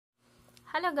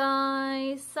Hello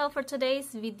guys! So for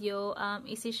today's video,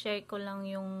 isi-share ko lang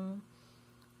yung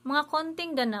mga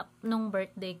konting ganap nung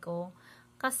birthday ko.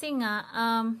 Kasi nga,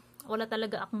 wala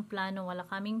talaga akong plano, wala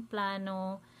kaming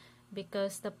plano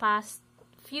because the past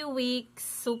few weeks,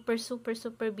 super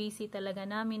busy talaga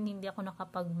namin. Hindi ako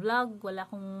nakapag-vlog, wala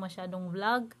akong masyadong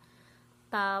vlog.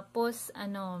 Tapos,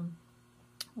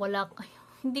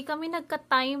 hindi kami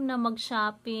nagka-time na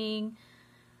mag-shopping.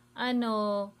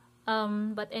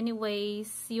 But anyways,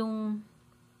 yung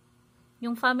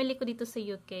family ko dito sa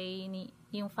UK,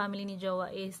 yung family ni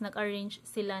Jowa is nag-arrange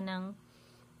sila ng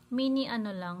mini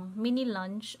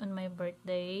lunch on my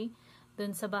birthday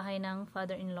doon sa bahay ng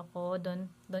father-in-law ko.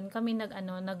 Doon kami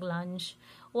nag-lunch.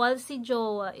 While si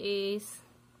Jowa is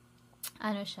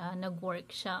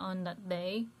nag-work siya on that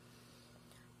day.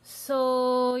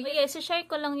 So, yeah, share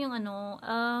ko lang yung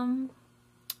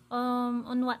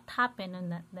on what happened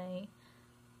on that day.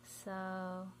 So,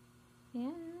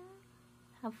 yeah,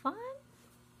 have fun.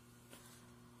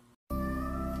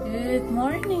 Good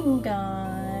morning,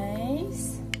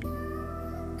 guys.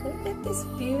 Look at this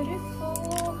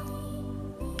beautiful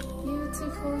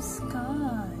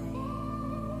sky.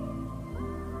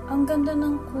 Ang ganda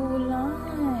ng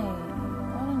kulay.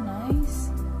 What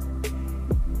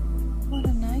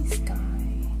a nice sky.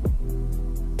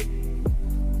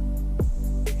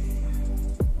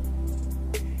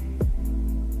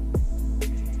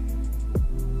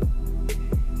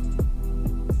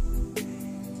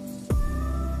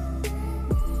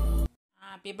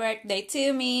 Happy birthday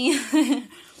to me!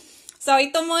 So,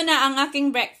 ito muna ang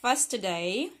aking breakfast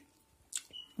today.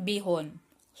 Bihon.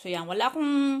 So, yan.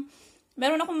 Meron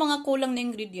akong mga kulang na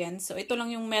ingredients. So, ito lang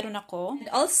yung meron ako.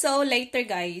 And also, later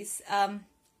guys,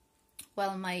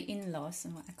 my in-laws,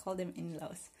 I call them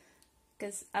in-laws.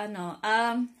 Because,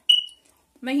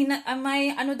 may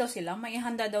daw sila, may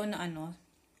ihanda daw na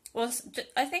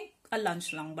I think a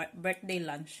lunch lang, birthday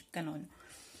lunch, ganun.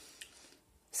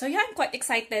 So, yeah, I'm quite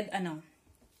excited, I'm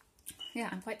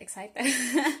quite excited.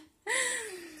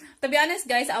 To be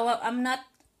honest, guys,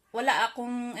 wala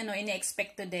akong,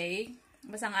 ini-expect today.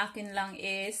 Basta ang akin lang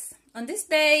is, on this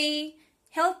day,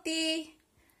 healthy,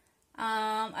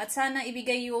 at sana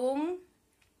ibigay yung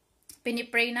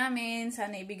pinipray namin,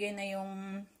 sana ibigay na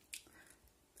yung,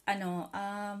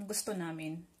 gusto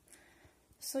namin.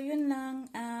 So, yun lang.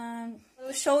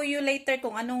 I'll show you later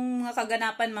kung anong mga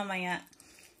kaganapan mamaya.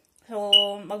 So,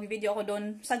 mag-video ako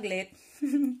doon saglit.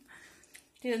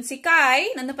 Yun, si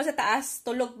Kai, nandun pa sa taas,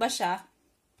 tulog ba siya?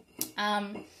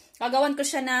 Gagawan ko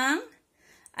siya ng,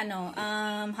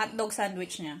 hotdog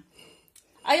sandwich niya.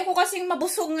 Ayoko kasing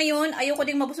mabusog ngayon, ayoko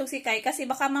ding mabusog si Kai, kasi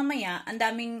baka mamaya,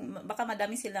 baka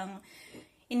madami silang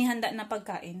inihanda na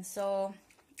pagkain. So,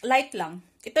 light lang.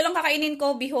 Ito lang kakainin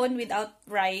ko, bihon without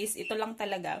rice. Ito lang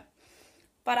talaga.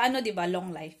 Para diba, long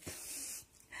life.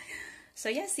 So,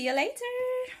 yeah, see you later!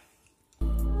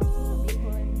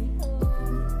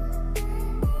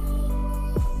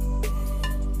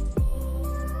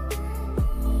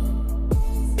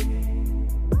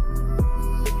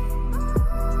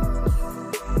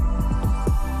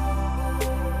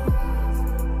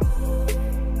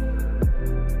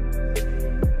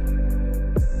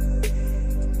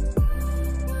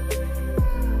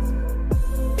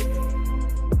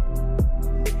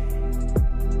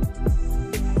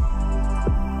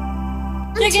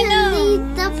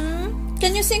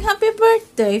 Can you sing happy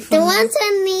birthday for me? I want to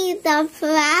need the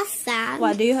present.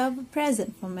 What, do you have a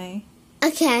present for me?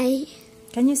 Okay.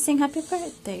 Can you sing happy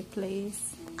birthday, please?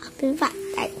 Happy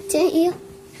birthday to you.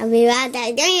 Happy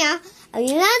birthday to you.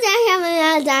 Happy birthday, happy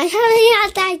birthday, happy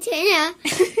birthday to you.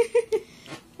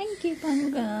 Thank you,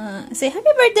 Pangga. Say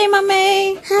happy birthday,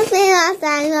 Mami. Happy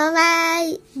birthday,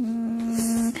 Mami.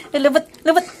 Lubot.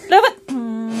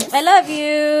 I love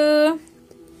you.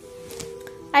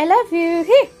 I love you.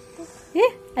 Here.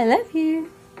 I love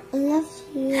you. I love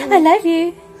you. I love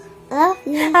you. I love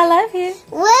you. I love you.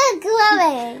 We're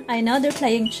going. I know they're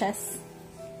playing chess.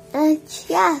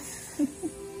 Chess.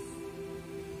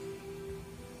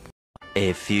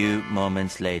 A few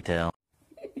moments later.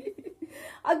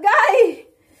 Agay!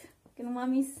 Kaya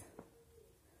mamis.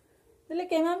 Dali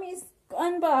kay mamis.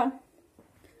 Kuan ba?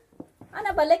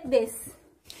 Ano ba like this?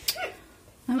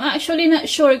 I'm actually not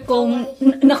sure kung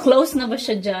na-close na ba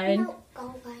siya dyan.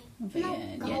 Go away.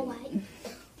 Yan.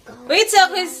 Wait, so,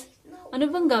 Chris.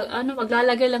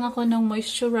 Maglalagay lang ako ng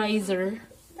moisturizer.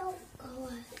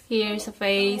 Here sa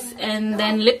face. And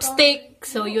then lipstick.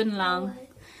 So, yun lang.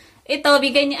 Ito,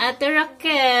 bigay ni Ate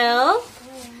Raquel.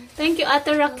 Thank you,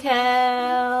 Ate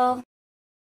Raquel.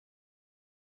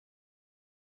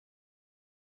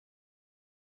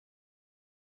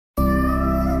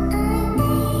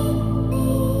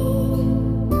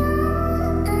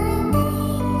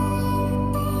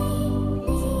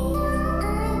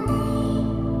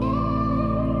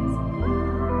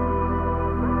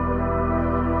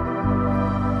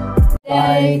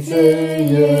 to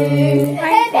you.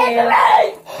 Thank you.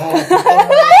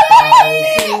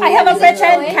 I have a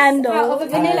pretend candle. Out of a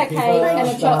vanilla cake and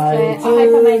a chocolate. I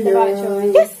hope I made the right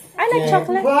choice. Yes, I like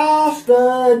chocolate.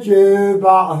 Plastered you, but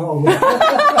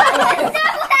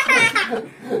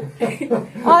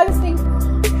I was thinking,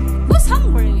 Who's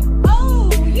hungry? oh,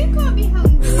 you can't be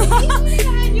hungry. You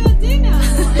had your dinner.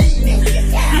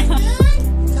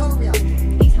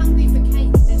 He's hungry for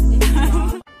cake, isn't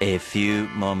he? A few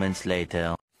moments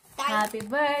later. Happy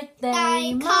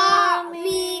birthday, Mommy.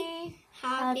 mommy.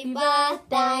 Happy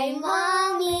birthday,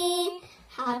 Mommy.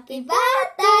 Happy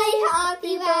birthday,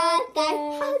 happy birthday,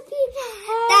 happy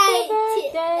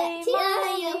birthday to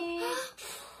you.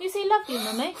 You say love you,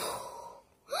 mommy.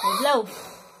 Hello.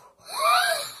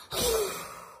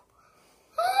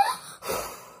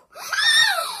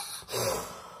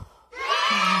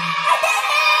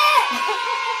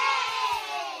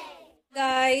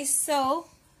 Guys, so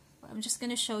I'm just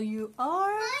gonna show you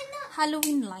our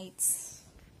Halloween lights.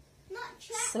 Not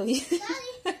trapped, So Daddy.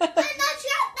 I'm not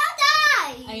trapped,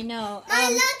 Daddy. I know.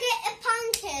 I look at the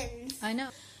pumpkins. I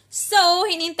know. So,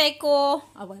 hinintay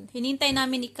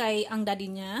namin ni Kai ang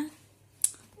daddy niya.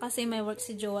 Kasi may work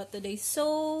si Jowa today.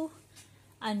 So,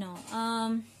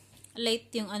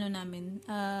 late yung namin.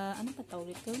 Ano pa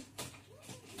tawag ito?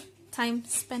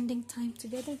 Spending time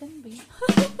together, ganun ba yun?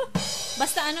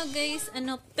 Basta guys,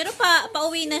 pero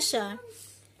pauwi na siya.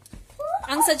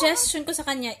 Ang suggestion ko sa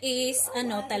kanya is,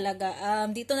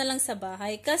 dito na lang sa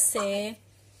bahay. Kasi,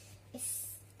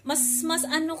 mas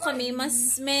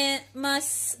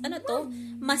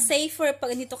safer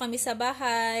pag dito kami sa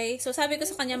bahay. So, sabi ko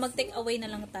sa kanya, mag-take away na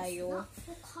lang tayo.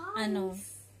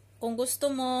 Kung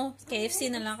gusto mo, KFC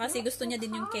na lang. Kasi gusto niya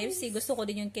din yung KFC. Gusto ko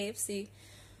din yung KFC.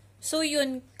 So,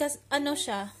 yun,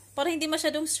 siya, para hindi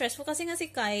masyadong stressful. Kasi nga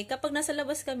si Kai, kapag nasa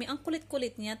labas kami, ang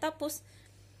kulit-kulit niya. Tapos,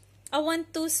 I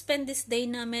want to spend this day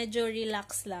na medyo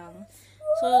relax lang.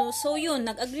 So yun,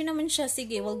 nag-agree naman siya,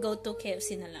 sige, we'll go to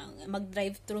KFC na lang.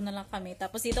 Mag-drive-thru na lang kami.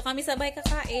 Tapos dito kami sabay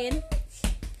kakain.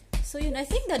 So yun, I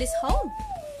think that is home.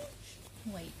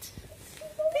 Wait.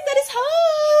 I think that is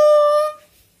home!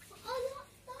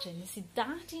 Diyan na si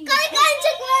Daddy.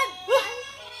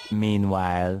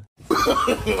 Meanwhile.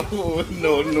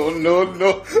 no, no, no,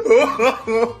 no.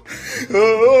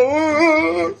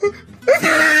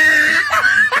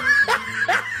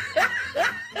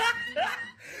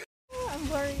 I'm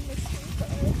wearing my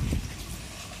sneakers.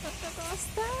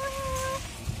 Basta.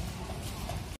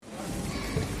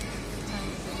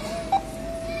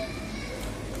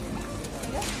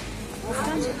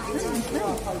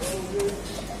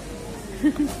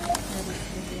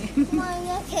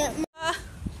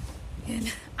 Yan.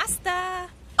 Asta!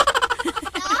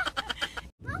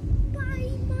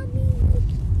 Bye, Mommy.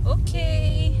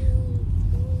 Okay.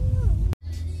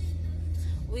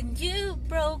 When you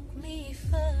broke me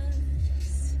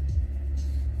first,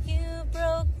 you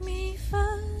broke me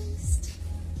first.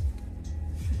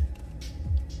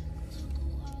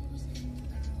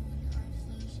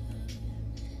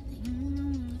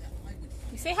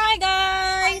 You say hi,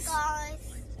 guys. Hi, guys.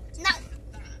 No.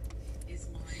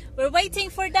 We're waiting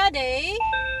for Daddy.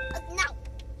 No.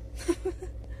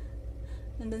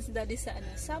 Nandun si Daddy sa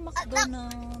sa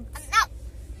McDonald's.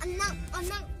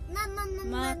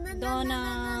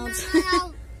 McDonald's.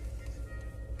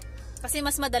 Kasi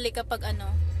mas madali kapag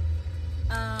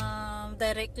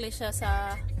directly siya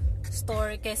sa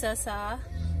store kaysa sa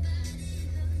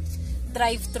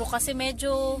drive-thru kasi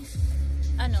medyo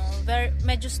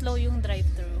medyo slow yung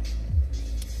drive-thru.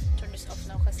 Turn this off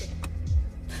now kasi.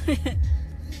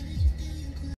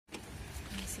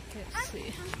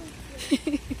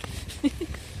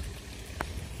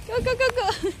 Go, go, go, go.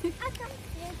 I can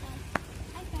see them.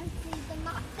 I can see the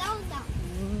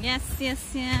McDonald's. Yes, yes,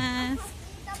 yes.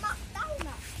 The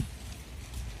McDonald's.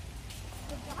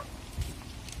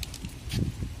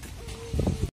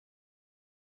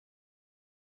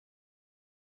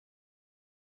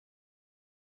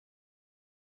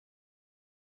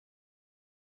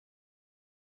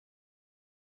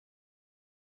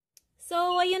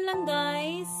 So, ayun lang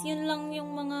guys. Yun lang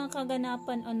yung mga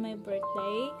kaganapan on my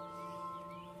birthday.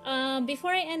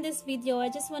 Before I end this video,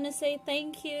 I just want to say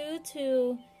thank you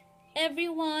to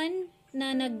everyone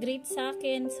na nag-greet sa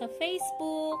akin sa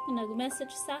Facebook,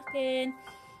 nag-message sa akin,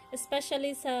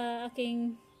 especially sa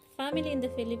aking family in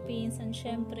the Philippines and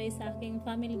syempre sa aking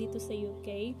family dito sa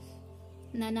UK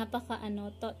na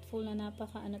thoughtful, na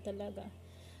talaga.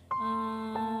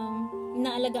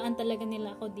 Inaalagaan talaga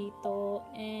nila ako dito.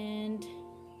 And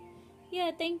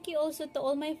yeah, thank you also to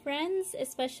all my friends,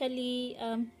 especially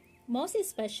most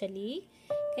especially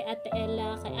kay Ate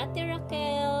Ella, kay Ate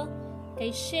Raquel,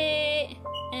 kay She,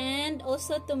 And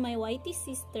also to my YT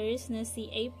sisters na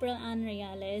si April Ann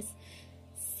Reales,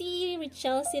 si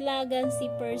Richelle Silagan,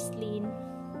 si Perslin.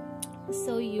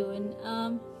 So yun.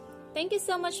 Thank you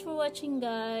so much for watching,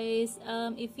 guys.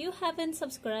 If you haven't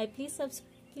subscribed, please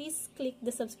click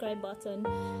the subscribe button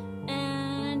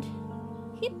and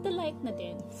hit the like na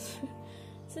din.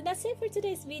 So that's it for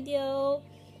today's video.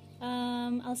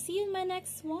 I'll see you in my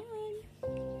next one.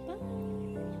 Bye.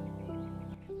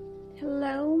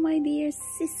 Hello, my dear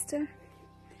sister.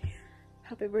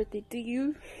 Happy birthday to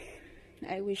you.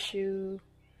 I wish you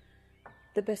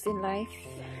the best in life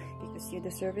because you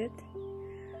deserve it.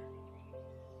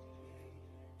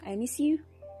 I miss you,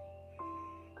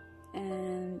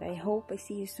 and I hope I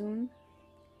see you soon.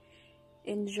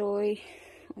 Enjoy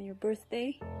on your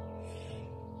birthday.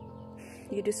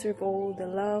 You deserve all the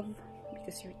love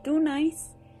because you're too nice.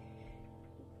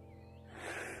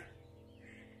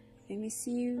 I miss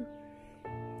you.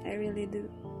 I really do.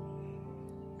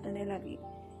 And I love you.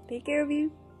 Take care of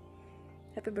you.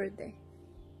 Happy birthday.